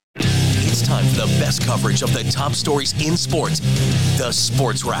It's time for the best coverage of the top stories in sports. The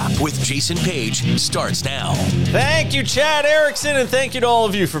Sports Wrap with Jason Page starts now. Thank you, Chad Erickson, and thank you to all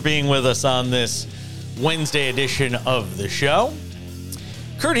of you for being with us on this Wednesday edition of the show.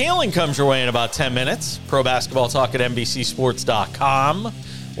 Kurt Helin comes your way in about 10 minutes. Pro basketball talk at NBCSports.com.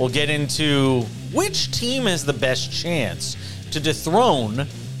 We'll get into which team has the best chance to dethrone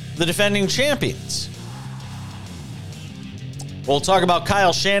the defending champions. We'll talk about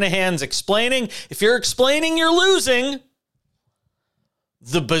Kyle Shanahan's explaining. If you're explaining, you're losing.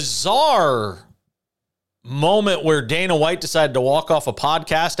 The bizarre moment where Dana White decided to walk off a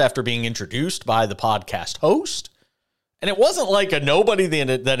podcast after being introduced by the podcast host. And it wasn't like a nobody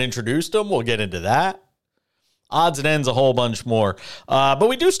that introduced him. We'll get into that. Odds and ends, a whole bunch more. But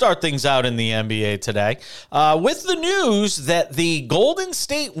we do start things out in the NBA today with the news that the Golden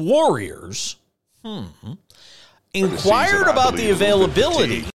State Warriors inquired about the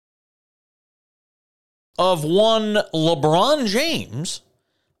availability of one LeBron James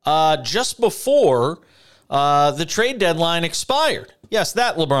just before the trade deadline expired. Yes,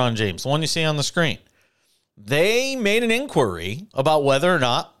 that LeBron James, the one you see on the screen. They made an inquiry about whether or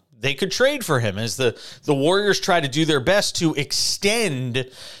not they could trade for him as the Warriors try to do their best to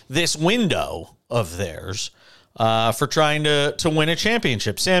extend this window of theirs for trying to win a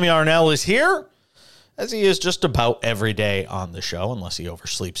championship. Sam Yarnell is here, as he is just about every day on the show, unless he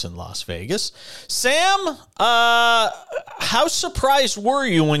oversleeps in Las Vegas. Sam, how surprised were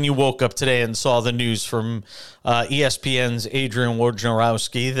you when you woke up today and saw the news from ESPN's Adrian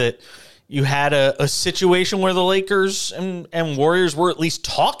Wojnarowski that you had a situation where the Lakers and Warriors were at least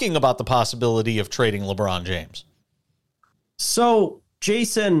talking about the possibility of trading LeBron James? So,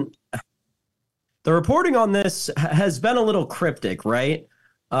 Jason, the reporting on this has been a little cryptic, right?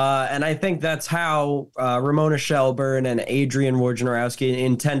 And I think that's how Ramona Shelburne and Adrian Wojnarowski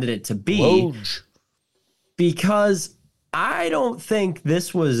intended it to be. Woj. Because I don't think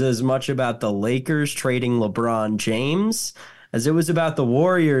this was as much about the Lakers trading LeBron James as it was about the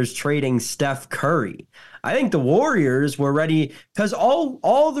Warriors trading Steph Curry. I think the Warriors were ready because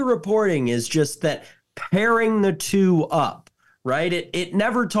all the reporting is just that pairing the two up, right? It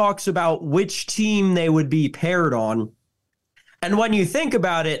never talks about which team they would be paired on. And when you think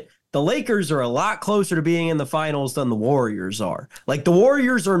about it, the Lakers are a lot closer to being in the finals than the Warriors are. Like, the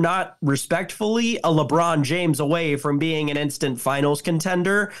Warriors are not, respectfully, a LeBron James away from being an instant finals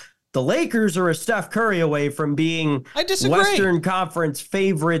contender. The Lakers are a Steph Curry away from being Western Conference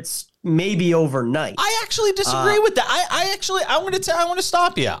favorites maybe overnight. I actually disagree with that. I want to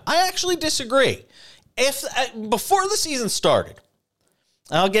stop you. I actually disagree. If before the season started,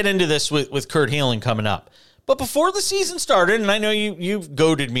 I'll get into this with Kurt Helin coming up. But before the season started, and I know you've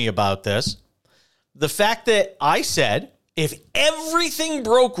goaded me about this, the fact that I said if everything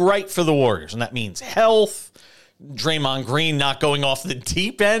broke right for the Warriors, and that means health, Draymond Green not going off the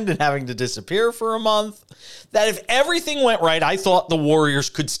deep end and having to disappear for a month, that if everything went right, I thought the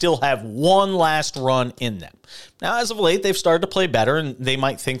Warriors could still have one last run in them. Now, as of late, they've started to play better, and they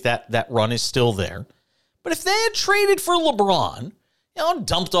might think that run is still there. But if they had traded for LeBron,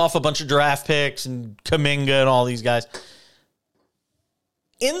 dumped off a bunch of draft picks and Kuminga and all these guys,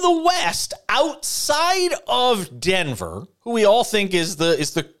 in the West, outside of Denver, who we all think is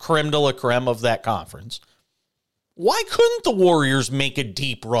the creme de la creme of that conference, why couldn't the Warriors make a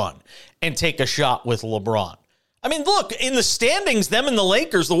deep run and take a shot with LeBron? I mean, look, in the standings, them and the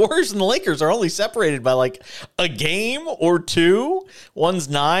Lakers, the Warriors and the Lakers are only separated by like a game or two. One's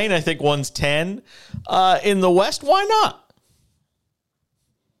 9, I think one's 10. In the West, why not?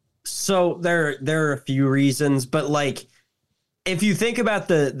 So there are a few reasons, but like, if you think about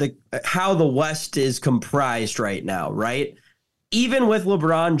the how the West is comprised right now, right? Even with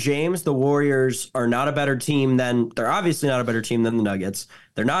LeBron James, the Warriors are not a better team they're obviously not a better team than the Nuggets.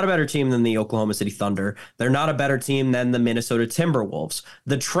 They're not a better team than the Oklahoma City Thunder. They're not a better team than the Minnesota Timberwolves.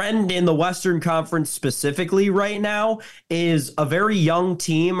 The trend in the Western Conference specifically right now is a very young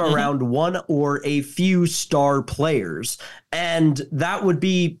team around one or a few star players. And that would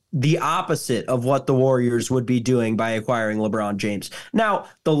be the opposite of what the Warriors would be doing by acquiring LeBron James. Now,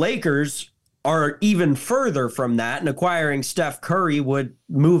 the Lakers are even further from that, and acquiring Steph Curry would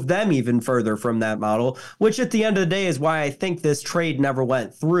move them even further from that model, which at the end of the day is why I think this trade never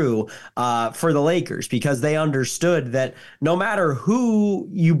went through for the Lakers, because they understood that no matter who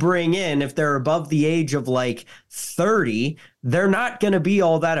you bring in, if they're above the age of like 30, they're not going to be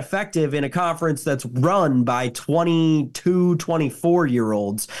all that effective in a conference that's run by 22,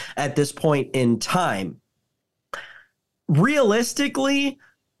 24-year-olds at this point in time. Realistically,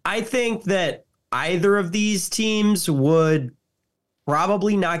 I think that either of these teams would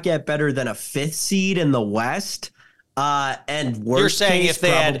probably not get better than a 5th seed in the West. And worst case,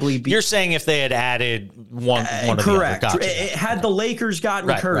 you're saying if they had added one of the correct. other. Gotcha. Had the Lakers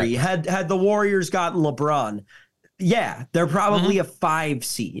gotten Curry, had the Warriors gotten LeBron, yeah, they're probably a 5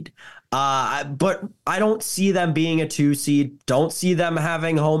 seed. But I don't see them being a 2 seed. Don't see them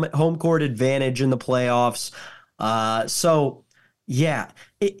having home court advantage in the playoffs. So yeah,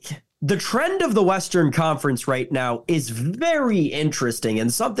 the trend of the Western Conference right now is very interesting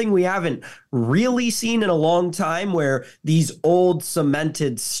and something we haven't really seen in a long time, where these old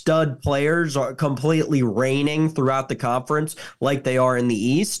cemented stud players are completely reigning throughout the conference like they are in the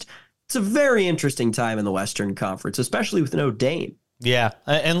East. It's a very interesting time in the Western Conference, especially with no Dame. Yeah.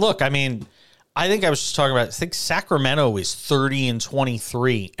 And look, I mean, I think I was just talking about, I think Sacramento is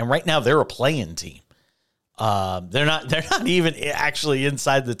 30-23, and right now they're a play-in team. They're not even actually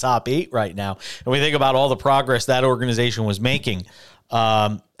inside the top 8 right now. And we think about all the progress that organization was making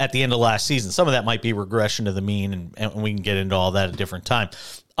at the end of last season. Some of that might be regression to the mean, and we can get into all that at a different time.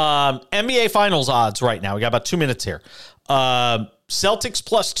 NBA Finals odds right now. We got about 2 minutes here. Celtics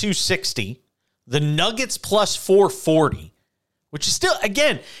plus 260. The Nuggets plus 440. Which is still,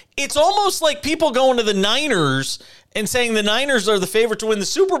 again, it's almost like people going to the Niners and saying the Niners are the favorite to win the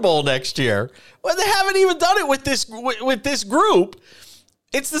Super Bowl next year. Well, they haven't even done it with this group.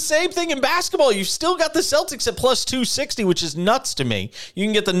 It's the same thing in basketball. You've still got the Celtics at plus 260, which is nuts to me. You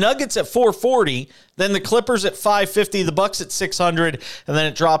can get the Nuggets at 440, then the Clippers at 550, the Bucks at 600, and then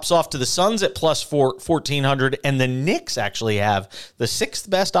it drops off to the Suns at plus 1400, and the Knicks actually have the 6th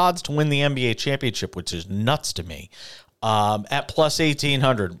best odds to win the NBA championship, which is nuts to me. At plus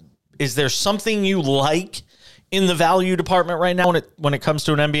 1,800. Is there something you like in the value department right now when it comes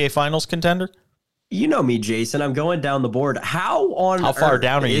to an NBA Finals contender? You know me, Jason. I'm going down the board. How far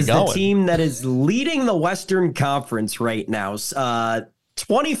down are you going? The team that is leading the Western Conference right now?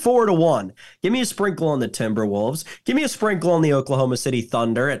 24-1. Give me a sprinkle on the Timberwolves. Give me a sprinkle on the Oklahoma City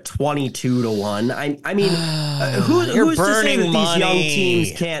Thunder at 22-1. I mean, who's to say that these young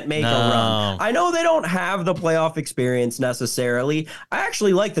teams can't make a run? I know they don't have the playoff experience necessarily. I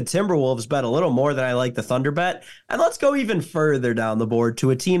actually like the Timberwolves bet a little more than I like the Thunder bet. And let's go even further down the board to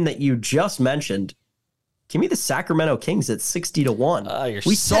a team that you just mentioned. Give me the Sacramento Kings at 60-1.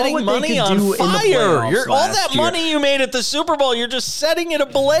 We setting money on fire. All that money you made at the Super Bowl, you're just setting it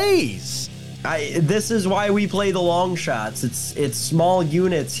ablaze. This is why we play the long shots. It's small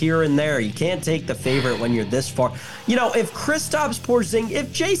units here and there. You can't take the favorite when you're this far. You know, if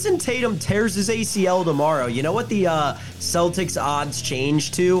if Jason Tatum tears his ACL tomorrow, you know what the Celtics odds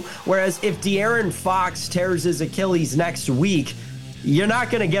change to? Whereas if De'Aaron Fox tears his Achilles next week, you're not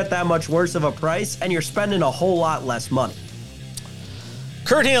going to get that much worse of a price, and you're spending a whole lot less money.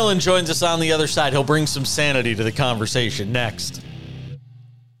 Kurt Helin joins us on the other side. He'll bring some sanity to the conversation next.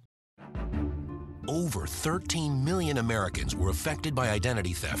 Over 13 million Americans were affected by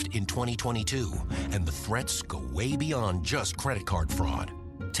identity theft in 2022, and the threats go way beyond just credit card fraud.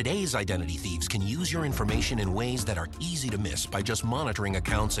 Today's identity thieves can use your information in ways that are easy to miss by just monitoring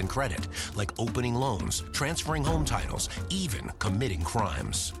accounts and credit, like opening loans, transferring home titles, even committing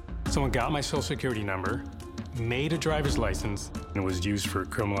crimes. Someone got my social security number, made a driver's license, and it was used for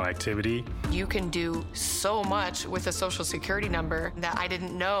criminal activity. You can do so much with a social security number that I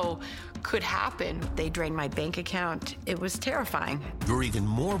didn't know could happen. They drained my bank account. It was terrifying. You're even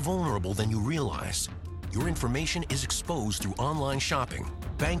more vulnerable than you realize. Your information is exposed through online shopping,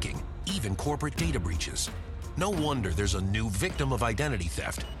 banking, even corporate data breaches. No wonder there's a new victim of identity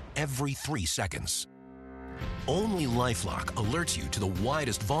theft every 3 seconds. Only LifeLock alerts you to the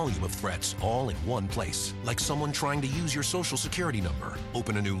widest volume of threats all in one place, like someone trying to use your social security number,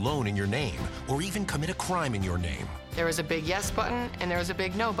 open a new loan in your name, or even commit a crime in your name. There was a big yes button and there was a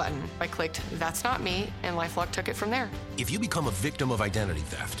big no button. I clicked, that's not me, and LifeLock took it from there. If you become a victim of identity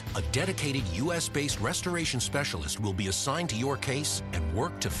theft, a dedicated U.S.-based restoration specialist will be assigned to your case and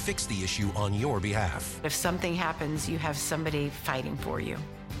work to fix the issue on your behalf. If something happens, you have somebody fighting for you.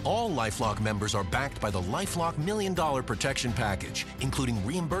 All LifeLock members are backed by the LifeLock $1 Million Protection Package, including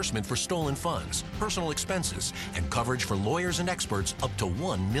reimbursement for stolen funds, personal expenses, and coverage for lawyers and experts up to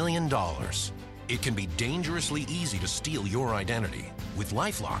 $1 million. It can be dangerously easy to steal your identity. With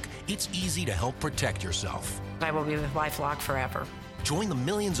LifeLock, it's easy to help protect yourself. I will be with LifeLock forever. Join the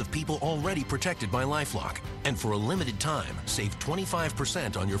millions of people already protected by LifeLock. And for a limited time, save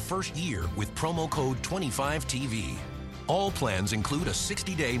 25% on your first year with promo code 25TV. All plans include a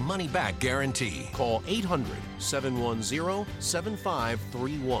 60-day money-back guarantee. Call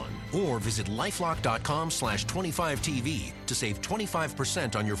 800-710-7531. Or visit LifeLock.com/25TV to save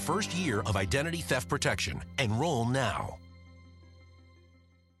 25% on your first year of identity theft protection. Enroll now.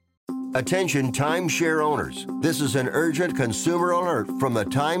 Attention timeshare owners. This is an urgent consumer alert from the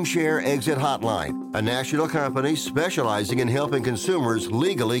Timeshare Exit Hotline, a national company specializing in helping consumers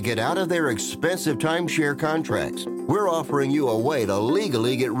legally get out of their expensive timeshare contracts. We're offering you a way to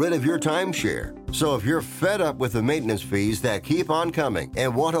legally get rid of your timeshare. So if you're fed up with the maintenance fees that keep on coming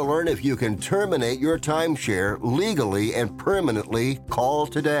and want to learn if you can terminate your timeshare legally and permanently, call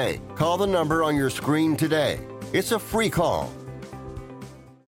today. Call the number on your screen today. It's a free call.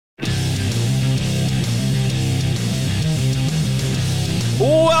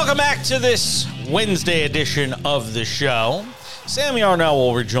 Welcome back to this Wednesday edition of the show. Sam Yarnell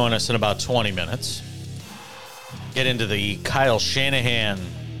will rejoin us in about 20 minutes. Get into the Kyle Shanahan.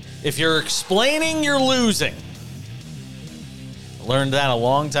 If you're explaining, you're losing. I learned that a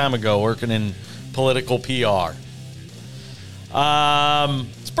long time ago working in political PR.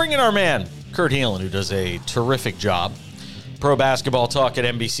 Let's bring in our man, Kurt Helin, who does a terrific job. Pro basketball talk at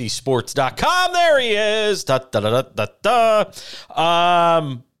NBCSports.com. There he is.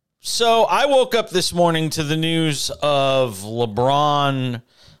 So I woke up this morning to the news of LeBron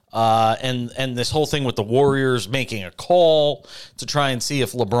and this whole thing with the Warriors making a call to try and see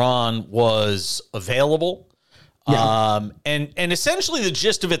if LeBron was available. Yeah. And essentially the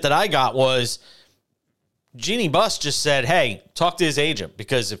gist of it that I got was Jeannie Buss just said, hey, talk to his agent,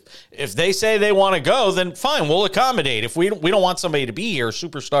 because if they say they want to go, then fine, we'll accommodate. If we don't want somebody to be here, a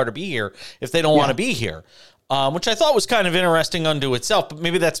superstar to be here, if they don't want to be here, which I thought was kind of interesting unto itself. But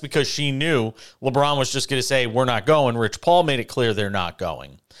maybe that's because she knew LeBron was just going to say, we're not going. Rich Paul made it clear they're not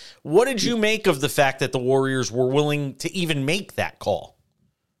going. What did you make of the fact that the Warriors were willing to even make that call?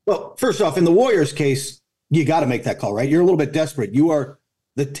 Well, first off, in the Warriors case, you got to make that call, right? You're a little bit desperate. You are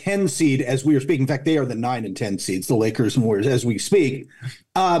the 10 seed as we are speaking. In fact, they are the 9 and 10 seeds, the Lakers and Warriors, as we speak.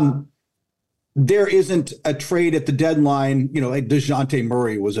 There isn't a trade at the deadline, like DeJounte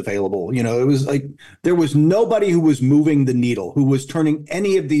Murray was available. It was like there was nobody who was moving the needle, who was turning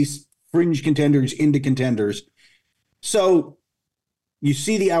any of these fringe contenders into contenders. So you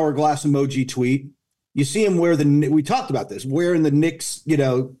see the hourglass emoji tweet. You see him we talked about this, wearing the Knicks,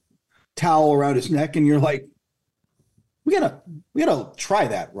 towel around his neck, and you're like, we gotta try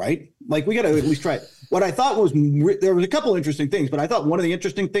that, right? Like, we gotta at least try it. What I thought was, there was a couple interesting things, but I thought one of the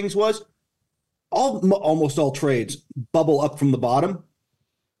interesting things was almost all trades bubble up from the bottom.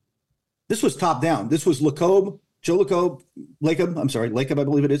 This was top down. This was Lacob, Lacob, I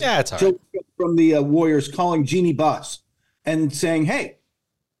believe it is. Yeah, it's all right. From the Warriors calling Jeannie Buss and saying, hey,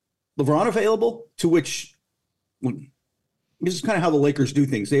 LeBron available? To which, this is kind of how the Lakers do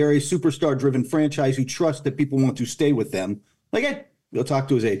things. They are a superstar-driven franchise who trust that people want to stay with them. Like, hey, go talk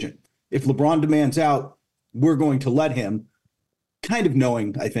to his agent. If LeBron demands out, we're going to let him. Kind of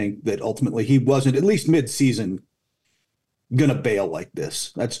knowing, I think, that ultimately he wasn't, at least mid-season, going to bail like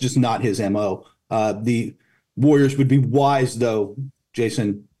this. That's just not his MO. The Warriors would be wise, though,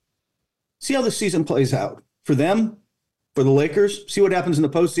 Jason. See how the season plays out. For them, for the Lakers, see what happens in the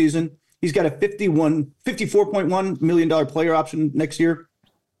postseason. He's got a $54.1 million player option next year.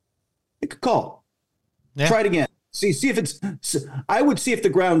 Make a call. Yeah. Try it again. See if I would see if the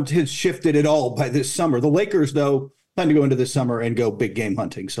ground has shifted at all by this summer. The Lakers, though, plan to go into this summer and go big game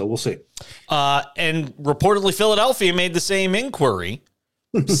hunting. So we'll see. And reportedly Philadelphia made the same inquiry.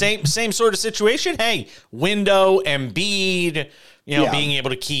 same sort of situation. Hey, window, Embiid, being able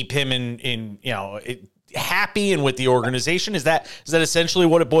to keep him in happy and with the organization. Is that essentially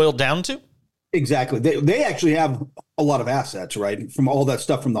what it boiled down to? Exactly. They actually have a lot of assets, right? From all that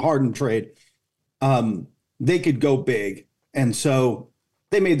stuff from the Harden trade. They could go big. And so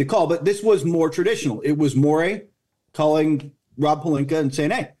they made the call, but this was more traditional. It was Morey calling Rob Pelinka and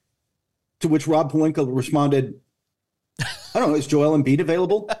saying, hey, to which Rob Pelinka responded, I don't know, is Joel Embiid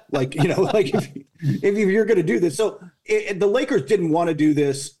available? If you're going to do this. So the Lakers didn't want to do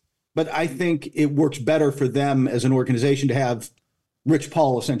this, but I think it works better for them as an organization to have Rich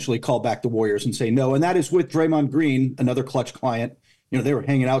Paul essentially call back the Warriors and say no. And that is with Draymond Green, another Clutch client. They were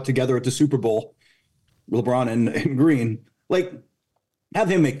hanging out together at the Super Bowl, LeBron and Green. Have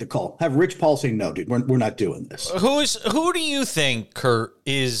him make the call. Have Rich Paul say, no, dude, we're not doing this. Who do you think, Kurt,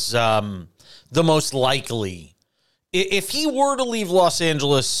 is the most likely? If he were to leave Los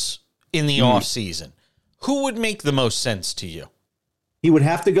Angeles in the offseason, who would make the most sense to you? He would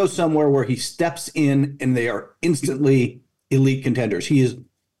have to go somewhere where he steps in and they are instantly elite contenders.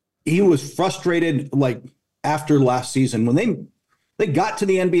 He was frustrated after last season when they got to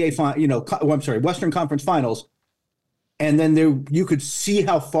the NBA Western Conference Finals. And then you could see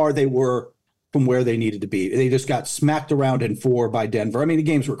how far they were from where they needed to be. They just got smacked around in 4 by Denver. I mean, the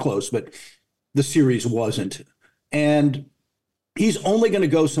games were close, but the series wasn't. And he's only going to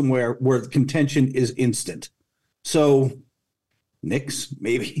go somewhere where the contention is instant. So Knicks,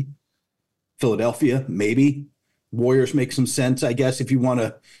 maybe. Philadelphia, maybe. Warriors make some sense, I guess, if you want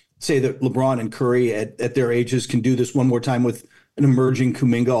to say that LeBron and Curry at their ages can do this one more time with an emerging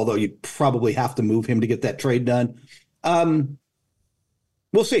Kuminga, although you probably have to move him to get that trade done.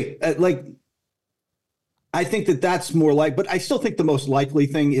 We'll see. I think that's more but I still think the most likely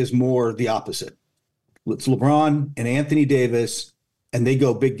thing is more the opposite. It's LeBron and Anthony Davis, and they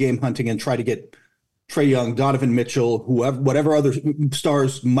go big game hunting and try to get Trae Young, Donovan Mitchell, whatever other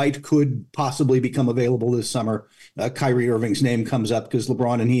stars could possibly become available this summer. Kyrie Irving's name comes up because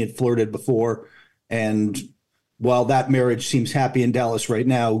LeBron and he had flirted before. And while that marriage seems happy in Dallas right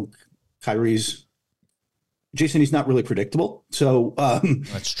now, Kyrie's, Jason, he's not really predictable. So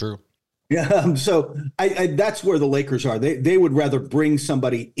that's true. Yeah. So I that's where the Lakers are. They would rather bring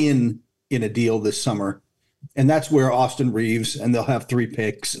somebody in a deal this summer. And that's where Austin Reeves, and they'll have 3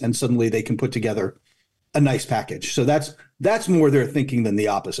 picks, and suddenly they can put together a nice package. So that's more their thinking than the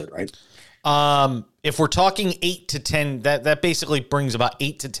opposite, right? If we're talking 8 to 10, that basically brings about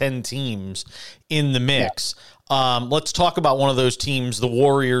 8 to 10 teams in the mix. Yeah. Let's talk about one of those teams, the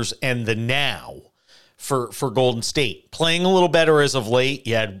Warriors, and the now for Golden State. Playing a little better as of late.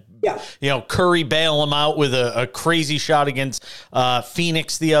 You had Curry bail him out with a crazy shot against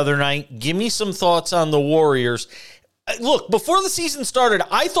Phoenix the other night. Give me some thoughts on the Warriors. Look, before the season started,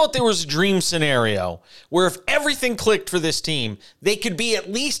 I thought there was a dream scenario where if everything clicked for this team, they could be at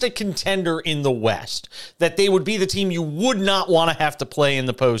least a contender in the West, that they would be the team you would not want to have to play in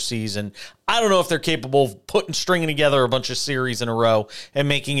the postseason. I don't know if they're capable of stringing together a bunch of series in a row and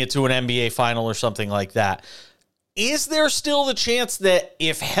making it to an NBA final or something like that. Is there still the chance that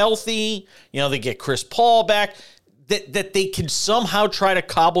if healthy, they get Chris Paul back, that they could somehow try to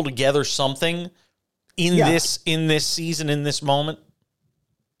cobble together something in this season, in this moment?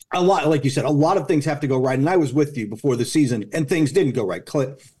 A lot, like you said, a lot of things have to go right. And I was with you before the season, and things didn't go right.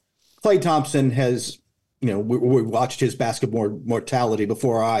 Klay Thompson has, we watched his basketball mortality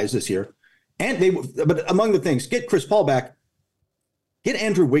before our eyes this year. But among the things, get Chris Paul back, get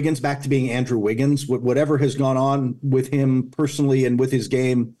Andrew Wiggins back to being Andrew Wiggins. Whatever has gone on with him personally and with his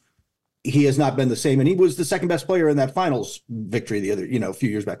game, he has not been the same. And he was the second best player in that finals victory the other, a few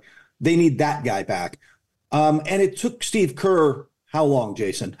years back. They need that guy back. And it took Steve Kerr how long,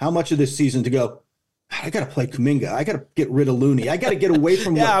 Jason? How much of this season to go, I got to play Kuminga. I got to get rid of Looney. I got to get away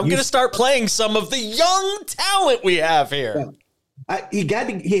from I'm going to start playing some of the young talent we have here. He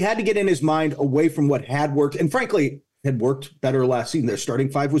had to get in his mind away from what had worked. And frankly, had worked better last season. Their starting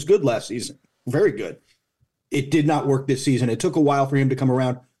 5 was good last season. Very good. It did not work this season. It took a while for him to come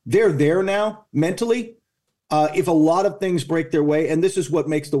around. They're there now mentally. If a lot of things break their way, and this is what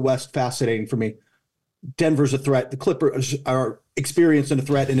makes the West fascinating for me, Denver's a threat. The Clippers are experienced in a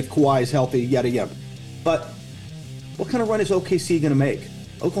threat, and if Kawhi is healthy, yada, yada. But what kind of run is OKC going to make?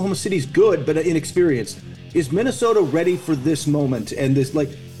 Oklahoma City's good, but inexperienced. Is Minnesota ready for this moment? And this,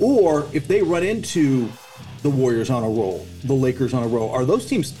 or if they run into the Warriors on a roll, the Lakers on a roll, are those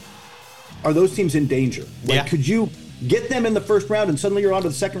teams in danger? Could you get them in the first round and suddenly you're on to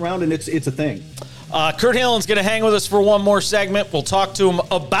the second round and it's a thing? Kurt Helin's going to hang with us for one more segment. We'll talk to him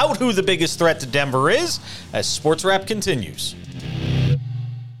about who the biggest threat to Denver is as Sports Wrap continues.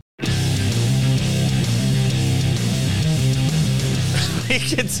 We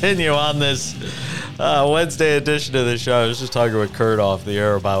continue on this Wednesday edition of the show. I was just talking with Kurt off the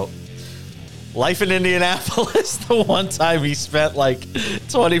air about life in Indianapolis. The one time he spent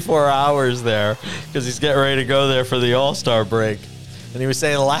 24 hours there because he's getting ready to go there for the All-Star break. And he was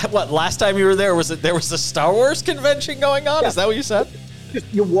saying, last time you were there, there was a Star Wars convention going on? Yeah. Is that what you said?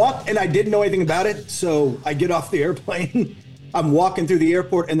 You walk, and I didn't know anything about it, so I get off the airplane. I'm walking through the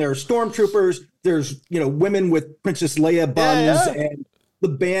airport, and there are stormtroopers. There's, women with Princess Leia buns, and the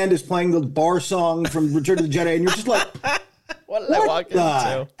band is playing the bar song from Return of the Jedi, and you're just like, what did I walk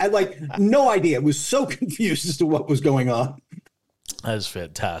into? I had no idea. I was so confused as to what was going on. That is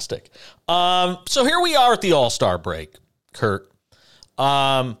fantastic. So here we are at the All-Star break, Kurt.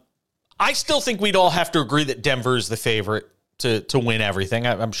 I still think we'd all have to agree that Denver is the favorite to win everything.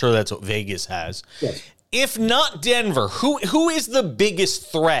 I'm sure that's what Vegas has. Yes. If not Denver, who is the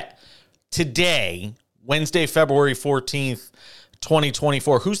biggest threat today, Wednesday, February 14th,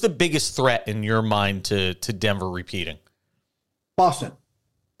 2024? Who's the biggest threat in your mind to Denver repeating? Boston.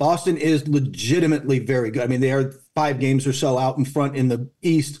 Boston is legitimately very good. I mean, they are 5 games or so out in front in the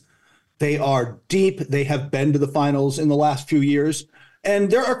East. They are deep. They have been to the finals in the last few years.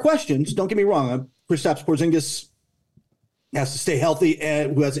 And there are questions. Don't get me wrong. Kristaps Porzingis has to stay healthy,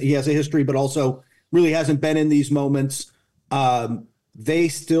 and he has a history, but also really hasn't been in these moments. They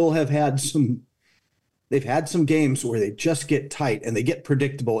still have had some. They've had some games where they just get tight and they get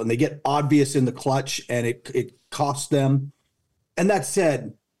predictable and they get obvious in the clutch, and it costs them. And that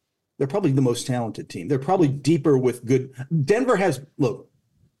said, they're probably the most talented team. They're probably deeper with good. Denver has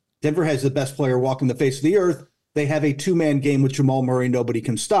the best player walking the face of the earth. They have a two-man game with Jamal Murray nobody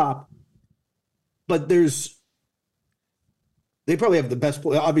can stop. But they probably have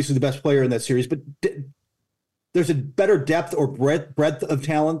obviously the best player in that series, but there's a better depth or breadth of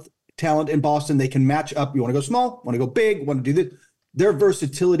talent in Boston. They can match up. You want to go small, want to go big, want to do this. Their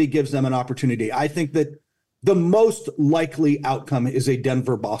versatility gives them an opportunity. I think that the most likely outcome is a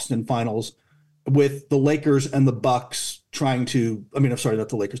Denver-Boston finals with the Lakers and the Bucks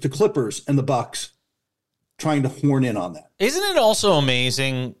the Clippers and the Bucks trying to horn in on that. Isn't it also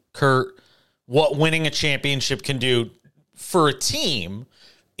amazing, Kurt, what winning a championship can do for a team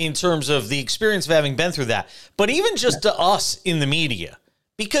in terms of the experience of having been through that, but even just to us in the media?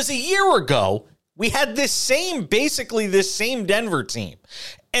 Because a year ago, we had basically this same Denver team.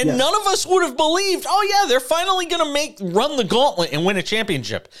 And none of us would have believed, oh yeah, they're finally going to run the gauntlet and win a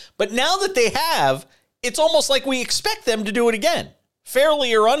championship. But now that they have, it's almost like we expect them to do it again,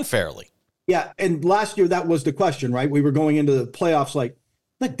 fairly or unfairly. Yeah, and last year that was the question, right? We were going into the playoffs like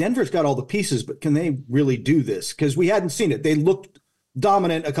Denver's got all the pieces, but can they really do this? Because we hadn't seen it. They looked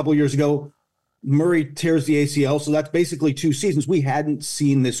dominant a couple of years ago. Murray tears the ACL, so that's basically 2 seasons. We hadn't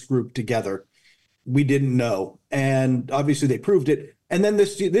seen this group together. We didn't know. And obviously they proved it. And then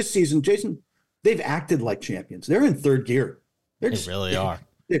this season, Jason, they've acted like champions. They're in third gear. They really are.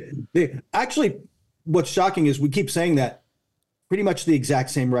 They actually, what's shocking is we keep saying that pretty much the exact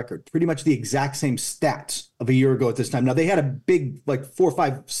same record, pretty much the exact same stats of a year ago at this time. Now, they had a big 4 or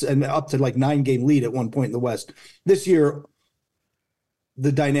 5 and up to 9 game lead at one point in the West. This year,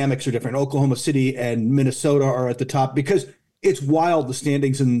 the dynamics are different. Oklahoma City and Minnesota are at the top because it's wild, the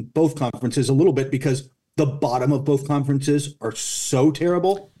standings in both conferences a little bit, because the bottom of both conferences are so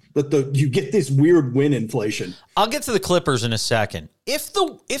terrible that you get this weird win inflation. I'll get to the Clippers in a second. If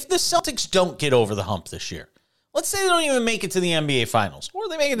the Celtics don't get over the hump this year, let's say they don't even make it to the NBA Finals, or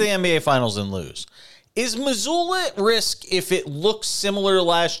they make it to the NBA Finals and lose, is Missoula at risk if it looks similar to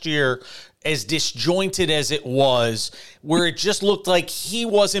last year, as disjointed as it was, where it just looked like he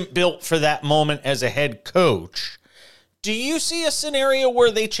wasn't built for that moment as a head coach? Do you see a scenario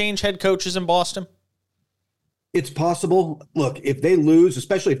where they change head coaches in Boston? It's possible. Look, if they lose,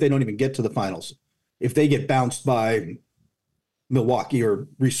 especially if they don't even get to the finals, if they get bounced by Milwaukee or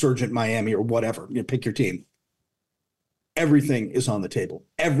resurgent Miami or whatever, pick your team, everything is on the table.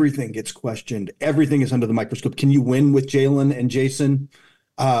 Everything gets questioned. Everything is under the microscope. Can you win with Jalen and Jason?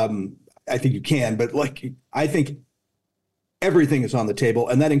 I think you can, but I think everything is on the table.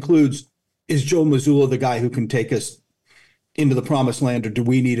 And that includes, is Joe Mazzulla the guy who can take us into the promised land, or do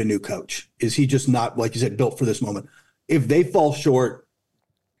we need a new coach? Is he just not, like you said, built for this moment? If they fall short,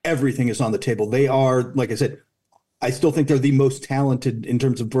 everything is on the table. They are, like I said, I still think they're the most talented in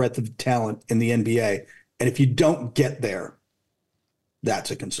terms of breadth of talent in the NBA. And if you don't get there, that's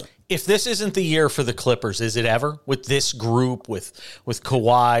a concern. If this isn't the year for the Clippers, is it ever? With this group, with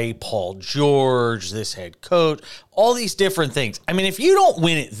Kawhi, Paul George, this head coach, all these different things. I mean, if you don't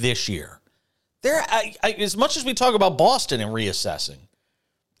win it this year, as much as we talk about Boston and reassessing,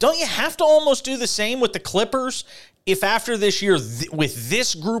 don't you have to almost do the same with the Clippers? If after this year, with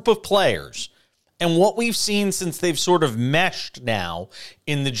this group of players and what we've seen since they've sort of meshed now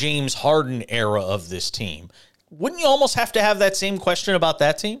in the James Harden era of this team, wouldn't you almost have to have that same question about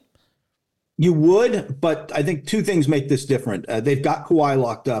that team? You would, but I think 2 things make this different. They've got Kawhi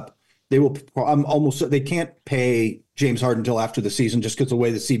locked up. They can't pay James Harden until after the season just because of the way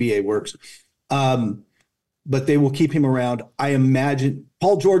the CBA works. But they will keep him around. I imagine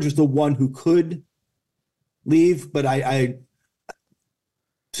Paul George is the one who could leave, but I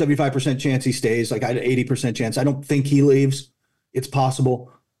 75% chance he stays. I had an 80% chance. I don't think he leaves. It's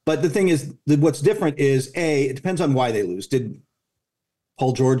possible. But the thing is, what's different is, it depends on why they lose. Did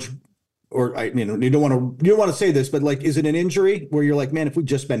Paul George, you don't want to say this, but is it an injury where you're like, man, if we'd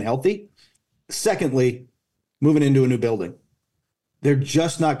just been healthy? Secondly, moving into a new building. They're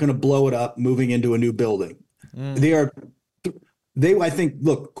just not going to blow it up moving into a new building. I think,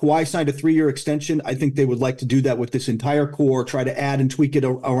 look, Kawhi signed a 3-year extension. I think they would like to do that with this entire core, try to add and tweak it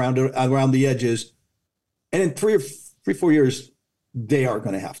around the edges. And in 3 or 4 years, they are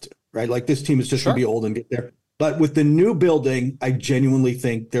going to have to, right? This team is just going to be old and get there. But with the new building, I genuinely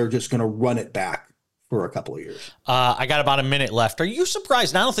think they're just going to run it back for a couple of years. I got about a minute left. Are you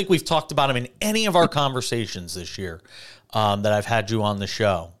surprised? And I don't think we've talked about him in any of our conversations this year that I've had you on the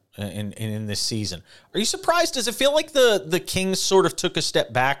show. in this season. Are you surprised? Does it feel like the Kings sort of took a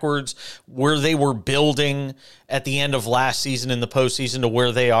step backwards where they were building at the end of last season in the postseason to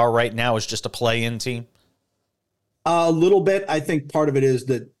where they are right now as just a play-in team? A little bit. I think part of it is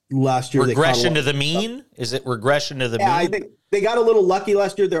that last year regression to the mean? Is it regression to the mean? I think they got a little lucky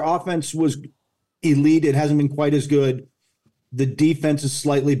last year. Their offense was elite. It hasn't been quite as good. The defense is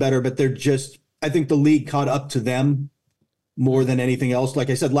slightly better, but I think the league caught up to them more than anything else. Like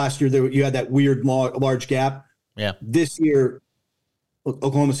I said, last year you had that weird large gap. Yeah. This year,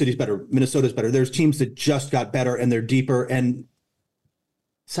 Oklahoma City's better. Minnesota's better. There's teams that just got better and they're deeper. And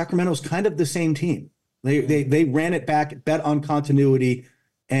Sacramento's kind of the same team. They ran it back, bet on continuity,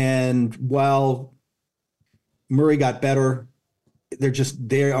 and while Murray got better,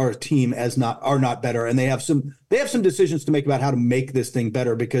 they are a team are not better, and they have some decisions to make about how to make this thing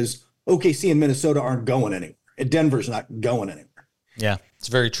better because OKC and Minnesota aren't going anywhere, and Denver's not going anywhere. Yeah, it's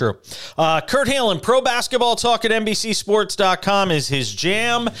very true. Kurt Helin, Pro Basketball Talk at NBCSports.com is his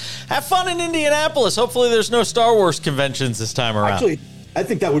jam. Have fun in Indianapolis. Hopefully there's no Star Wars conventions this time around. Actually, I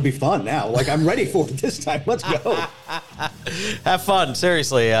think that would be fun now. Like, I'm ready for it this time. Let's go. Have fun.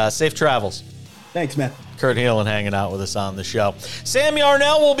 Seriously, safe travels. Thanks, man. Kurt Helin hanging out with us on the show. Sam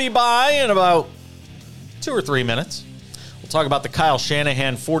Yarnell will be by in about 2 or 3 minutes. We'll talk about the Kyle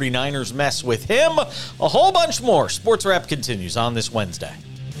Shanahan 49ers mess with him. A whole bunch more. Sports Wrap continues on this Wednesday.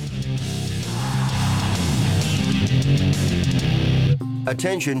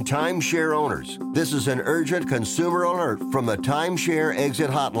 Attention timeshare owners. This is an urgent consumer alert from the Timeshare Exit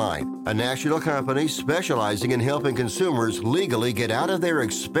Hotline, a national company specializing in helping consumers legally get out of their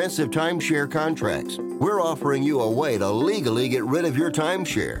expensive timeshare contracts. We're offering you a way to legally get rid of your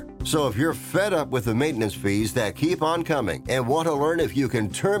timeshare. So if you're fed up with the maintenance fees that keep on coming and want to learn if you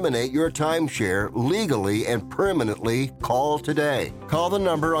can terminate your timeshare legally and permanently, call today. Call the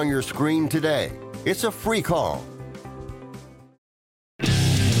number on your screen today. It's a free call.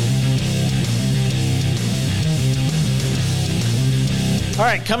 All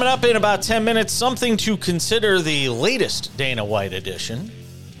right, coming up in about 10 minutes, something to consider, the latest Dana White edition.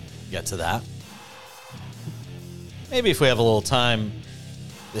 Get to that. Maybe if we have a little time,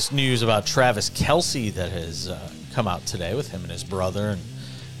 this news about Travis Kelce that has come out today with him and his brother and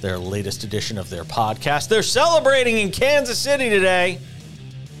their latest edition of their podcast. They're celebrating in Kansas City today.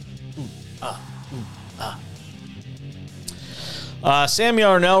 Sam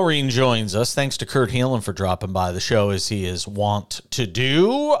Yarnell rejoins us. Thanks to Kurt Helin for dropping by the show as he is wont to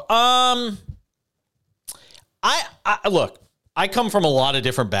do. Look, I come from a lot of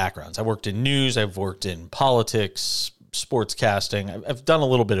different backgrounds. I worked in news. I've worked in politics, sportscasting. I've done a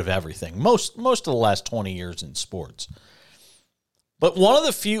little bit of everything. Most of the last 20 years in sports. But one of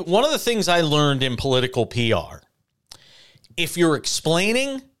the things I learned in political PR, if you're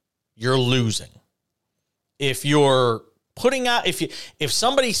explaining, you're losing. If you're putting out, if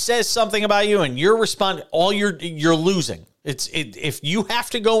somebody says something about you and you're responding, you're losing. If you have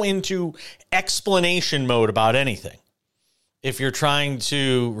to go into explanation mode about anything, if you're trying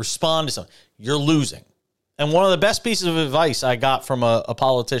to respond to something, you're losing. And one of the best pieces of advice I got from a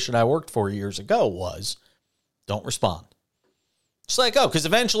politician I worked for years ago was, don't respond. Just let it go, because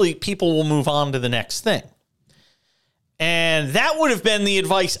eventually people will move on to the next thing. And that would have been the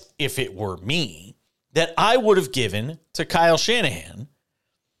advice, if it were me, that I would have given to Kyle Shanahan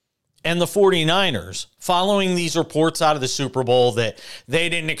and the 49ers following these reports out of the Super Bowl that they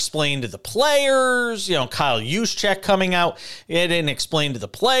didn't explain to the players. You know, Kyle Juszczyk coming out, it didn't explain to the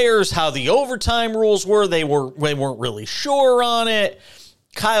players how the overtime rules were. They weren't really sure on it.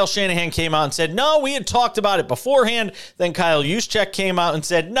 Kyle Shanahan came out and said, no, we had talked about it beforehand. Then Kyle Juszczyk came out and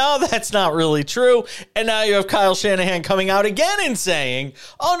said, no, that's not really true. And now you have Kyle Shanahan coming out again and saying,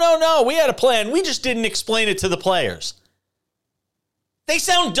 oh, no, we had a plan. We just didn't explain it to the players. They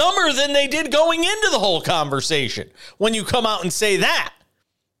sound dumber than they did going into the whole conversation when you come out and say that.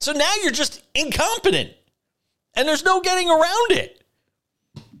 So now you're just incompetent, and there's no getting around it.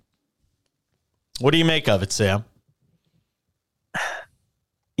 What do you make of it, Sam?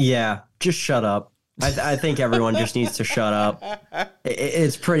 Yeah, just shut up. I think everyone just needs to shut up.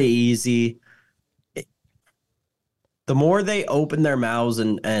 It's pretty easy. The more they open their mouths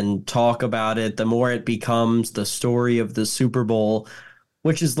and talk about it, the more it becomes the story of the Super Bowl,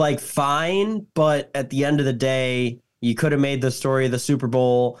 which is like fine, but at the end of the day, you could have made the story of the Super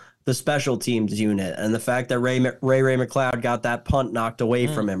Bowl the special teams unit and the fact that Ray McLeod got that punt knocked away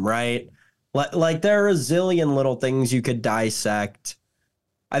from him, right? Like there are a zillion little things you could dissect.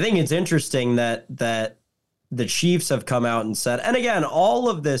 I think it's interesting that the Chiefs have come out and said, and again, all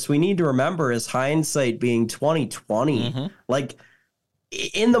of this we need to remember is hindsight being 2020. Like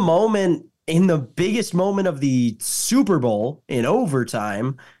in the moment, in the biggest moment of the Super Bowl in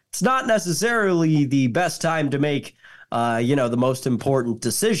overtime, it's not necessarily the best time to make, the most important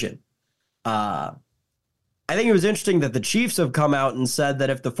decision. I think it was interesting that the Chiefs have come out and said that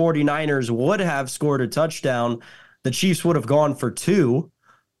if the 49ers would have scored a touchdown, the Chiefs would have gone for 2.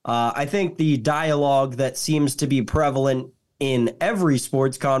 I think the dialogue that seems to be prevalent in every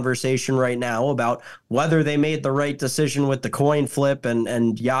sports conversation right now about whether they made the right decision with the coin flip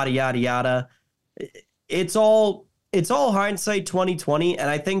and yada, yada, yada, it's all hindsight 2020. And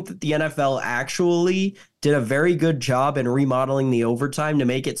I think that the NFL actually did a very good job in remodeling the overtime to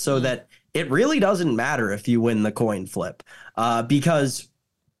make it so that it really doesn't matter if you win the coin flip, because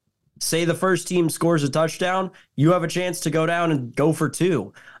say the first team scores a touchdown, you have a chance to go down and go for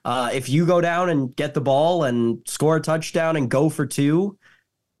 2. If you go down and get the ball and score a touchdown and go for 2,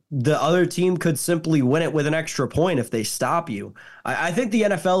 the other team could simply win it with an extra point if they stop you. I think the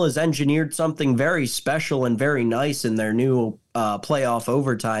NFL has engineered something very special and very nice in their new playoff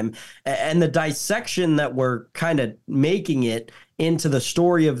overtime. And the dissection that we're kind of making it into the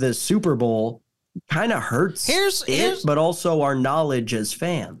story of this Super Bowl kind of hurts but also our knowledge as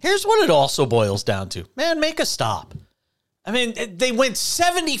fans. Here's what it also boils down to. Man, make a stop. I mean, they went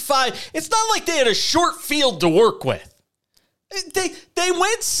 75. It's not like they had a short field to work with. They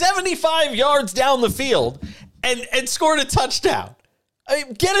went 75 yards down the field and scored a touchdown. I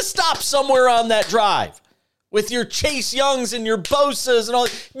mean, get a stop somewhere on that drive with your Chase Youngs and your Bosas and all.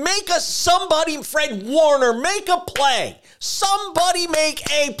 Somebody, Fred Warner, make a play. Somebody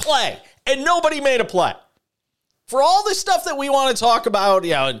make a play. And nobody made a play. For all the stuff that we want to talk about,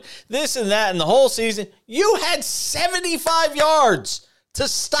 and this and that and the whole season, you had 75 yards to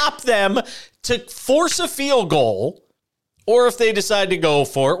stop them to force a field goal, or if they decide to go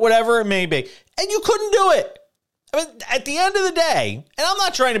for it, whatever it may be. And you couldn't do it. I mean, at the end of the day, and I'm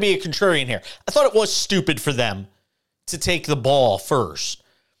not trying to be a contrarian here, I thought it was stupid for them to take the ball first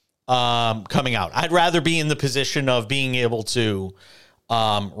coming out. I'd rather be in the position of being able to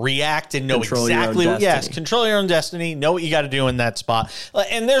react and know control control your own destiny, know what you got to do in that spot.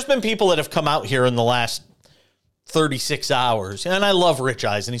 And there's been people that have come out here in the last 36 hours, and I love Rich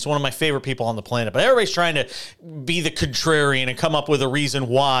Eisen. He's one of my favorite people on the planet, but everybody's trying to be the contrarian and come up with a reason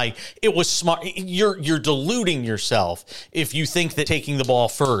why it was smart. You're deluding yourself if you think that taking the ball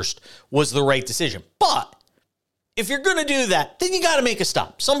first was the right decision. But if you're going to do that, then you got to make a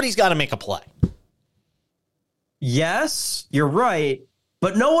stop. Somebody's got to make a play. Yes, you're right.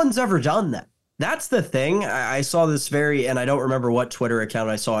 But no one's ever done that. That's the thing. I saw this and I don't remember what Twitter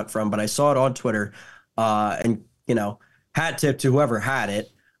account I saw it from, but I saw it on Twitter. And, hat tip to whoever had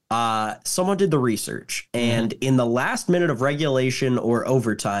it. Someone did the research. And in the last minute of regulation or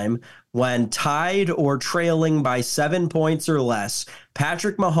overtime, when tied or trailing by 7 points or less,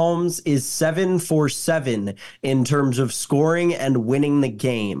 Patrick Mahomes is 7 for 7 in terms of scoring and winning the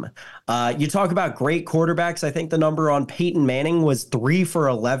game. You talk about great quarterbacks. I think the number on Peyton Manning was 3 for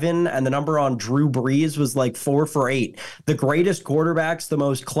 11, and the number on Drew Brees was like 4 for 8. The greatest quarterbacks, the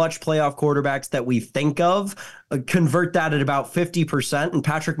most clutch playoff quarterbacks that we think of, convert that at about 50%, and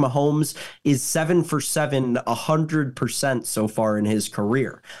Patrick Mahomes is 7 for 7, 100% so far in his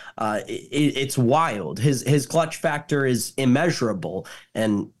career. It's wild. His clutch factor is immeasurable,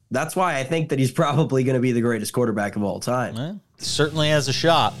 and that's why I think that he's probably going to be the greatest quarterback of all time. Well, certainly has a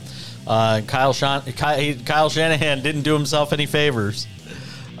shot. Kyle Shanahan didn't do himself any favors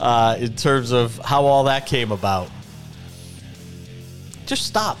in terms of how all that came about. Just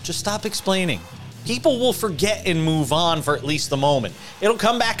stop explaining. People will forget and move on for at least the moment. It'll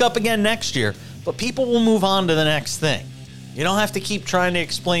come back up again next year, but people will move on to the next thing. You don't have to keep trying to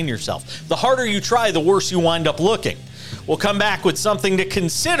explain yourself. The harder you try, the worse you wind up looking. We'll come back with something to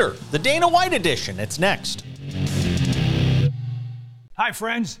consider. The Dana White edition. It's next. Hi,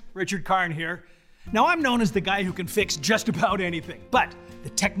 friends. Richard Karn here. Now, I'm known as the guy who can fix just about anything, but the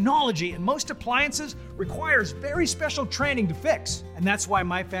technology in most appliances requires very special training to fix. And that's why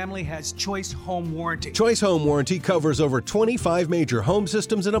my family has Choice Home Warranty. Choice Home Warranty covers over 25 major home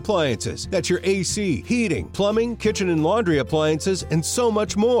systems and appliances. That's your AC, heating, plumbing, kitchen and laundry appliances, and so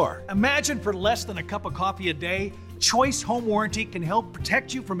much more. Imagine for less than a cup of coffee a day, Choice Home Warranty can help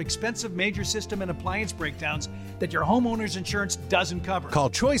protect you from expensive major system and appliance breakdowns that your homeowner's insurance doesn't cover. Call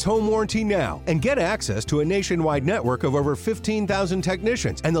Choice Home Warranty now and get access to a nationwide network of over 15,000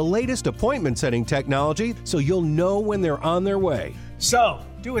 technicians and the latest appointment setting technology so you'll know when they're on their way. So,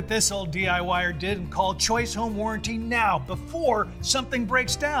 Do what this old DIYer did and call Choice Home Warranty now before something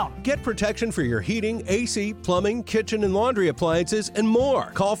breaks down. Get protection for your heating, AC, plumbing, kitchen, and laundry appliances, and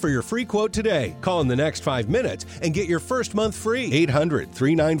more. Call for your free quote today. Call in the next 5 minutes and get your first month free.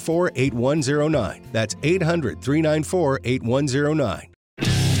 800-394-8109. That's 800-394-8109.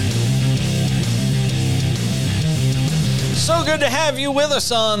 So good to have you with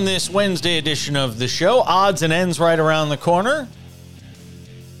us on this Wednesday edition of the show. Odds and ends right around the corner.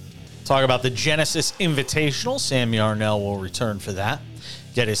 Talk about the Genesis Invitational. Sam Yarnell will return for that.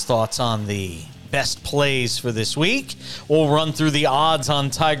 Get his thoughts on the best plays for this week. We'll run through the odds on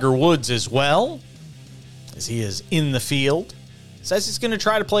Tiger Woods as well, as he is in the field. Says he's going to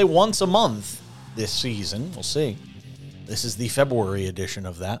try to play once a month this season. We'll see. This is the February edition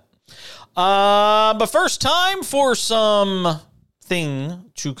of that. But first, time for something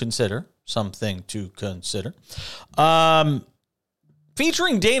to consider.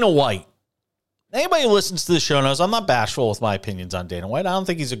 Featuring Dana White. Anybody who listens to the show knows I'm not bashful with my opinions on Dana White. I don't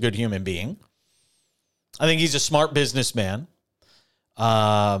think he's a good human being. I think he's a smart businessman. He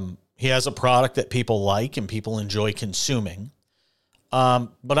has a product that people like and people enjoy consuming.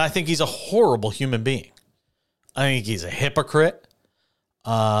 But I think he's a horrible human being. I think he's a hypocrite.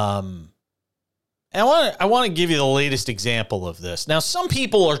 And I want to give you the latest example of this. Now, some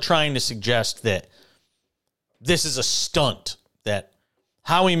people are trying to suggest that this is a stunt, that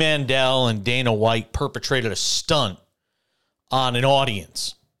Howie Mandel and Dana White perpetrated a stunt on an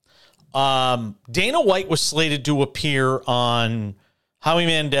audience. Dana White was slated to appear on Howie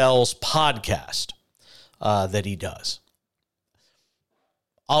Mandel's podcast that he does.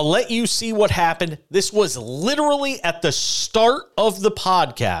 I'll let you see what happened. This was literally at the start of the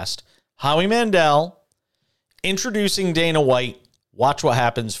podcast. Howie Mandel introducing Dana White. Watch what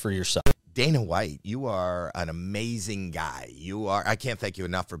happens for yourself. Dana White, you are an amazing guy. I can't thank you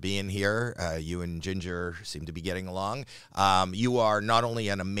enough for being here. You and Ginger seem to be getting along. You are not only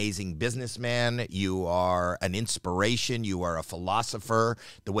an amazing businessman, you are an inspiration, you are a philosopher.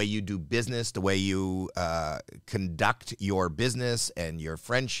 The way you do business, the way you conduct your business and your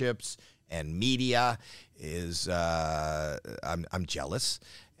friendships and media is, I'm jealous.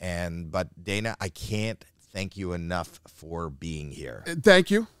 But Dana, I can't thank you enough for being here. Thank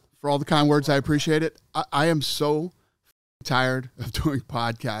you for all the kind words. I appreciate it. I am so tired of doing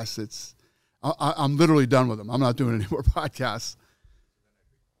podcasts. I'm literally done with them. I'm not doing any more podcasts.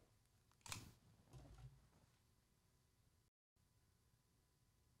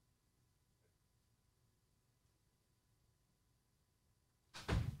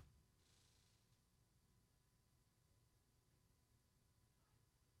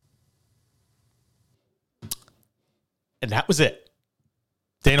 And that was it.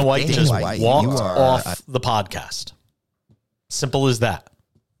 Dana White walked off the podcast. Simple as that.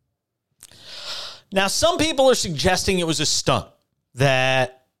 Now, some people are suggesting it was a stunt,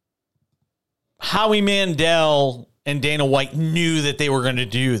 that Howie Mandel and Dana White knew that they were going to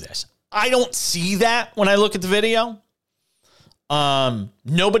do this. I don't see that when I look at the video.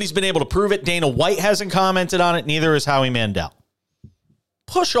 Nobody's been able to prove it. Dana White hasn't commented on it. Neither has Howie Mandel.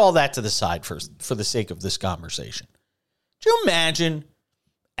 Push all that to the side for the sake of this conversation. Do you imagine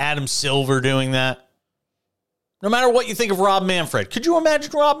Adam Silver doing that? No matter what you think of Rob Manfred, could you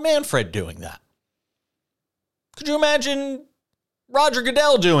imagine Rob Manfred doing that? Could you imagine Roger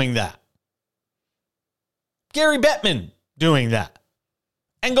Goodell doing that? Gary Bettman doing that?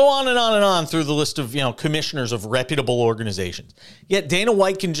 And go on and on and on through the list of, commissioners of reputable organizations. Yet Dana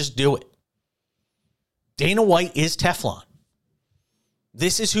White can just do it. Dana White is Teflon.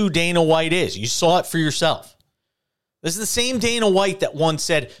 This is who Dana White is. You saw it for yourself. This is the same Dana White that once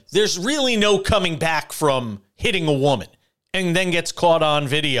said, there's really no coming back from hitting a woman, and then gets caught on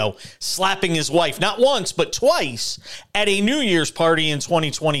video slapping his wife, not once, but twice, at a New Year's party in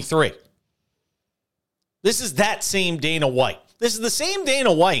 2023. This is that same Dana White. This is the same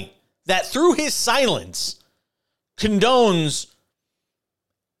Dana White that, through his silence, condones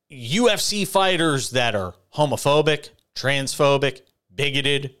UFC fighters that are homophobic, transphobic,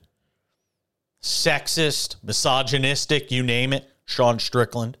 bigoted, sexist, misogynistic, you name it, Sean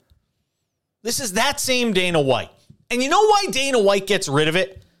Strickland. This is that same Dana White. And you know why Dana White gets rid of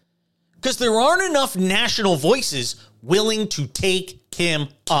it? Because there aren't enough national voices willing to take him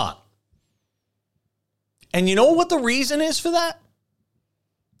on. And you know what the reason is for that?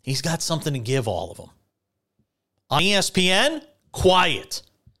 He's got something to give all of them. On ESPN, quiet,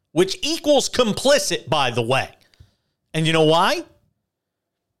 which equals complicit, by the way. And you know why?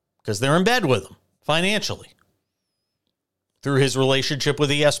 Because they're in bed with him financially through his relationship with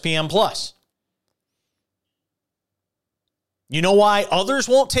ESPN+. You know why others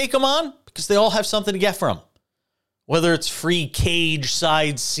won't take them on? Because they all have something to get from them. Whether it's free cage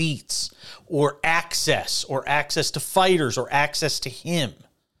side seats or access to fighters or access to him.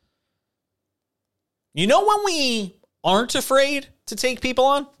 You know when we aren't afraid to take people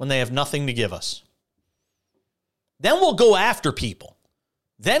on? When they have nothing to give us. Then we'll go after people.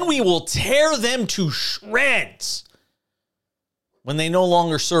 Then we will tear them to shreds when they no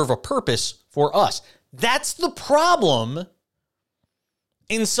longer serve a purpose for us. That's the problem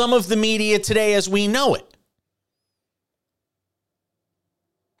in some of the media today as we know it.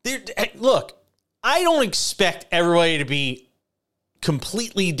 Look, I don't expect everybody to be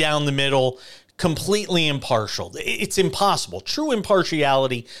completely down the middle, completely impartial. It's impossible. True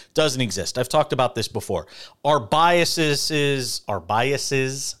impartiality doesn't exist. I've talked about this before. Our biases, the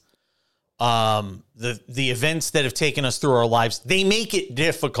events that have taken us through our lives, they make it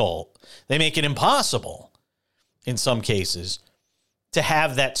difficult. They make it impossible in some cases to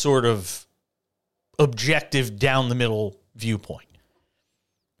have that sort of objective down the middle viewpoint.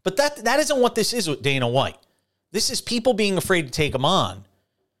 But that isn't what this is with Dana White. This is people being afraid to take him on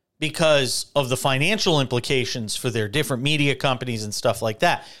because of the financial implications for their different media companies and stuff like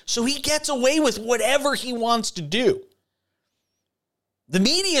that. So he gets away with whatever he wants to do. The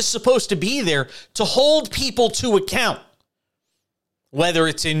media is supposed to be there to hold people to account, whether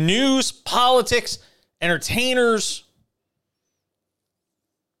it's in news, politics, entertainers.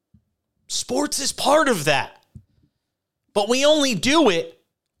 Sports is part of that. But we only do it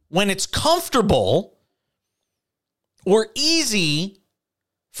when it's comfortable or easy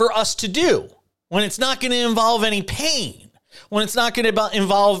for us to do, when it's not going to involve any pain, when it's not going to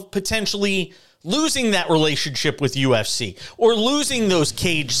involve potentially losing that relationship with UFC or losing those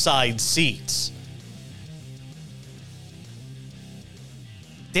cage side seats.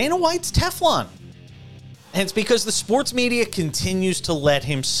 Dana White's Teflon. And it's because the sports media continues to let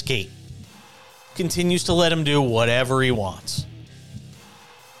him skate, continues to let him do whatever he wants.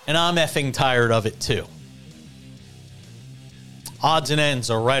 And I'm effing tired of it too. Odds and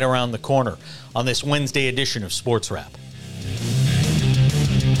ends are right around the corner on this Wednesday edition of Sports Wrap.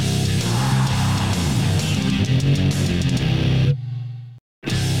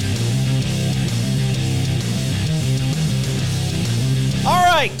 All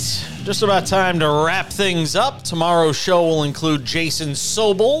right, just about time to wrap things up. Tomorrow's show will include Jason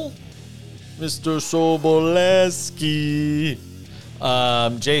Sobel, Mr. Soboleski.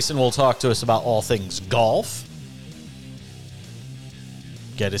 Jason will talk to us about all things golf.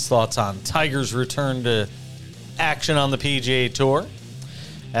 Get his thoughts on Tiger's return to action on the PGA Tour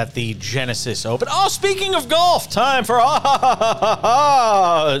at the Genesis Open. Oh, speaking of golf, time for odds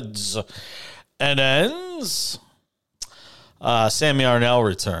and ends. Sam Yarnell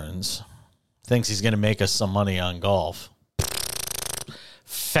returns. Thinks he's going to make us some money on golf.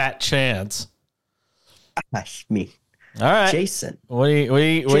 Fat chance. Gosh, me. All right. Jason. What do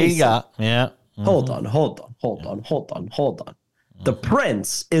you got? Yeah. Mm-hmm. Hold on. The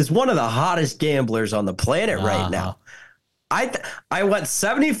Prince is one of the hottest gamblers on the planet right now. I went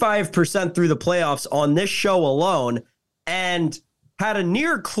 75% through the playoffs on this show alone and had a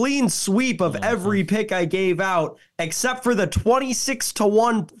near clean sweep of every pick I gave out except for the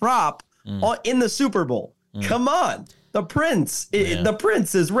 26-1 prop in the Super Bowl. Come on. The Prince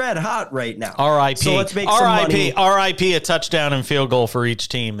is red hot right now. R.I.P. So let's make some money. R.I.P. a touchdown and field goal for each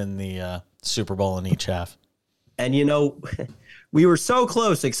team in the Super Bowl in each half. And we were so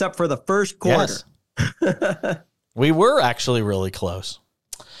close except for the first quarter. Yes. We were actually really close.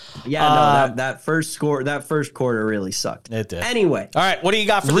 Yeah, no, that first quarter really sucked. It did. Anyway. All right, what do you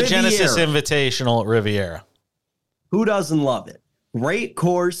got for the Genesis Invitational at Riviera? Who doesn't love it? Great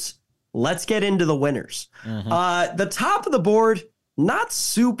course. Let's get into the winners. Mm-hmm. The top of the board, not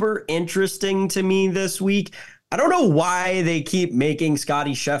super interesting to me this week. I don't know why they keep making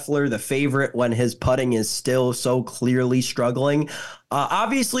Scottie Scheffler the favorite when his putting is still so clearly struggling.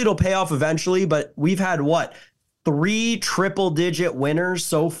 Obviously, it'll pay off eventually, but we've had 3 triple-digit winners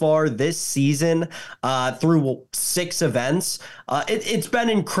so far this season through 6 events. It's been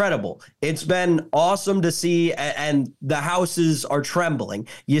incredible. It's been awesome to see, and the houses are trembling.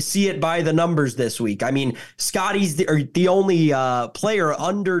 You see it by the numbers this week. I mean, Scottie's the only player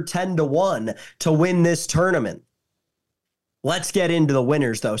under 10-1 to win this tournament. Let's get into the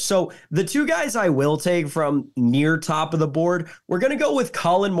winners, though. So the 2 guys I will take from near top of the board, we're going to go with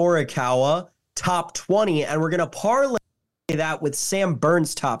Colin Morikawa, top 20, and we're going to parlay that with Sam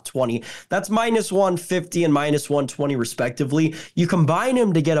Burns top 20. That's -150 and -120 respectively. You combine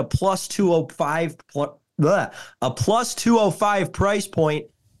them to get a plus 205 price point.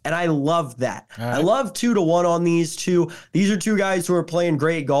 And I love that. Right. I love 2-1 on these two. These are two guys who are playing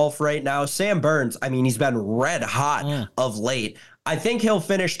great golf right now. Sam Burns, I mean, he's been red hot of late. I think he'll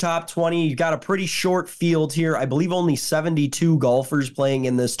finish top 20. You've got a pretty short field here. I believe only 72 golfers playing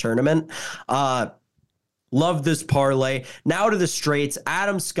in this tournament. Love this parlay. Now to the straights.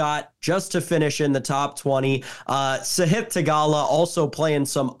 Adam Scott just to finish in the top 20. Sahith Theegala also playing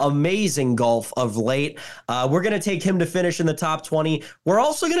some amazing golf of late. We're going to take him to finish in the top 20. We're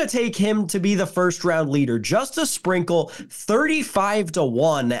also going to take him to be the first round leader. Just a sprinkle,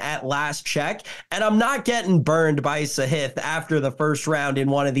 35-1 at last check. And I'm not getting burned by Sahith after the first round in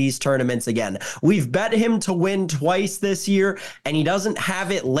one of these tournaments again. We've bet him to win twice this year, and he doesn't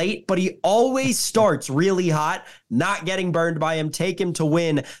have it late, but he always starts really hot. Not getting burned by him. Take him to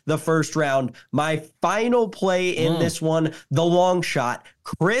win the first round. My final play in this one, the long shot,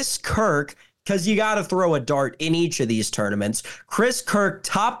 Chris Kirk, because you got to throw a dart in each of these tournaments. Chris Kirk,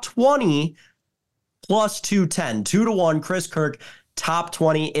 top 20 plus 210. 2-1, Chris Kirk, top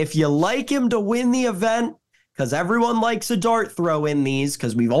 20. If you like him to win the event, because everyone likes a dart throw in these,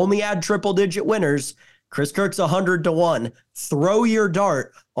 because we've only had triple-digit winners, Chris Kirk's 100-1. Throw your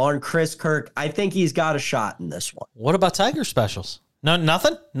dart on Chris Kirk. I think he's got a shot in this one. What about Tiger specials? No,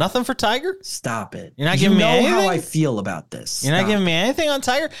 nothing? Nothing for Tiger? Stop it. You're not giving me anything? You know how I feel about this. You're not giving me anything on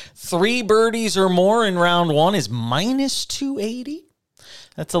Tiger? 3 birdies or more in round 1 is minus 280.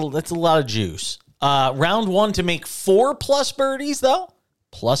 That's a lot of juice. Round 1 to make 4+ birdies, though,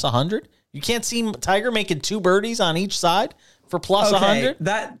 plus 100. You can't see Tiger making 2 birdies on each side for plus 100?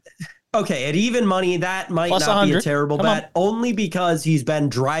 Okay, at even money, that might Plus not 100. be a terrible bet, only because he's been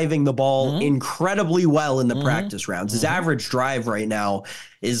driving the ball incredibly well in the practice rounds. His average drive right now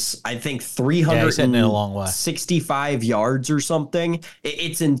is, I think, 365 yards or something.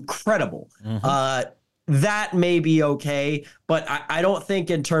 It's incredible. That may be okay, but I don't think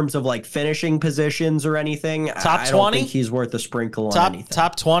in terms of like finishing positions or anything, Top 20? I don't think he's worth a sprinkle on anything.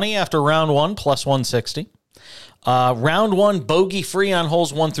 Top 20 after round 1, plus 160. Round 1, bogey free on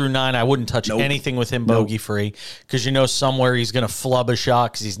holes 1 through 9. I wouldn't touch anything with him bogey free, because you know somewhere he's going to flub a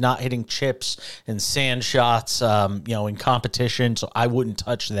shot because he's not hitting chips and sand shots, in competition. So I wouldn't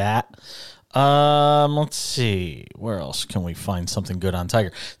touch that. Let's see. Where else can we find something good on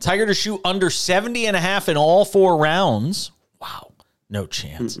Tiger? Tiger to shoot under 70.5 in all 4 rounds. Wow. No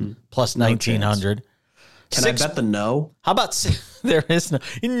chance. Plus 1,900. Can I bet the no? How about there is no?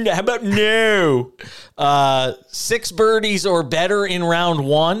 How about no? 6 birdies or better in round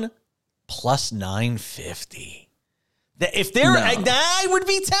 1, plus 950. If they're, I would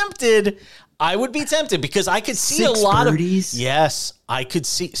be tempted. I would be tempted because I could see 6 a lot birdies? of. Yes, I could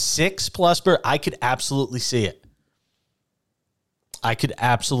see 6+ birdies. I could absolutely see it. I could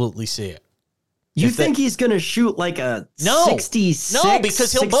absolutely see it. You think he's going to shoot like a 66? No,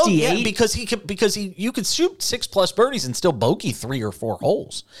 because he'll bogey. Yeah, 68? because you could shoot 6+ birdies and still bogey 3 or 4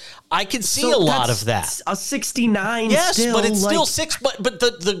 holes. I could see a lot of that. A 69. Yes, still, but it's still 6. But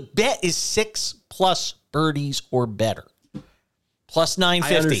the bet is 6+ birdies or better. Plus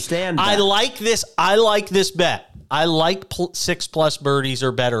 950. I understand that. I like this. I like this bet. I like 6+ birdies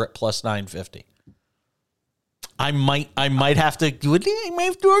or better at plus 950. I might have to do it. I might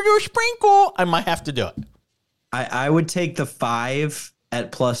have to do a sprinkle. I might have to do it. I would take the 5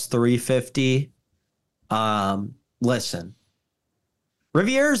 at plus 350. Listen,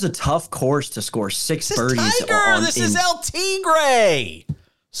 Riviera's a tough course to score 6 birdies. Tiger, this is El Tigre.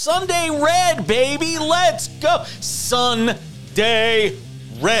 Sunday Red, baby. Let's go. Sunday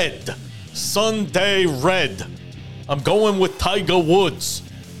Red. Sunday Red. I'm going with Tiger Woods.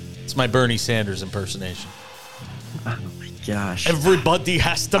 It's my Bernie Sanders impersonation. Oh my gosh. Everybody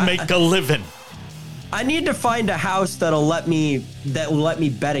has to make a living. I need to find a house that will let me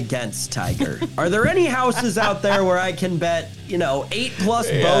bet against Tiger. Are there any houses out there where I can bet,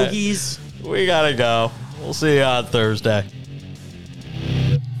 8+ bogeys? We gotta go. We'll see you on Thursday.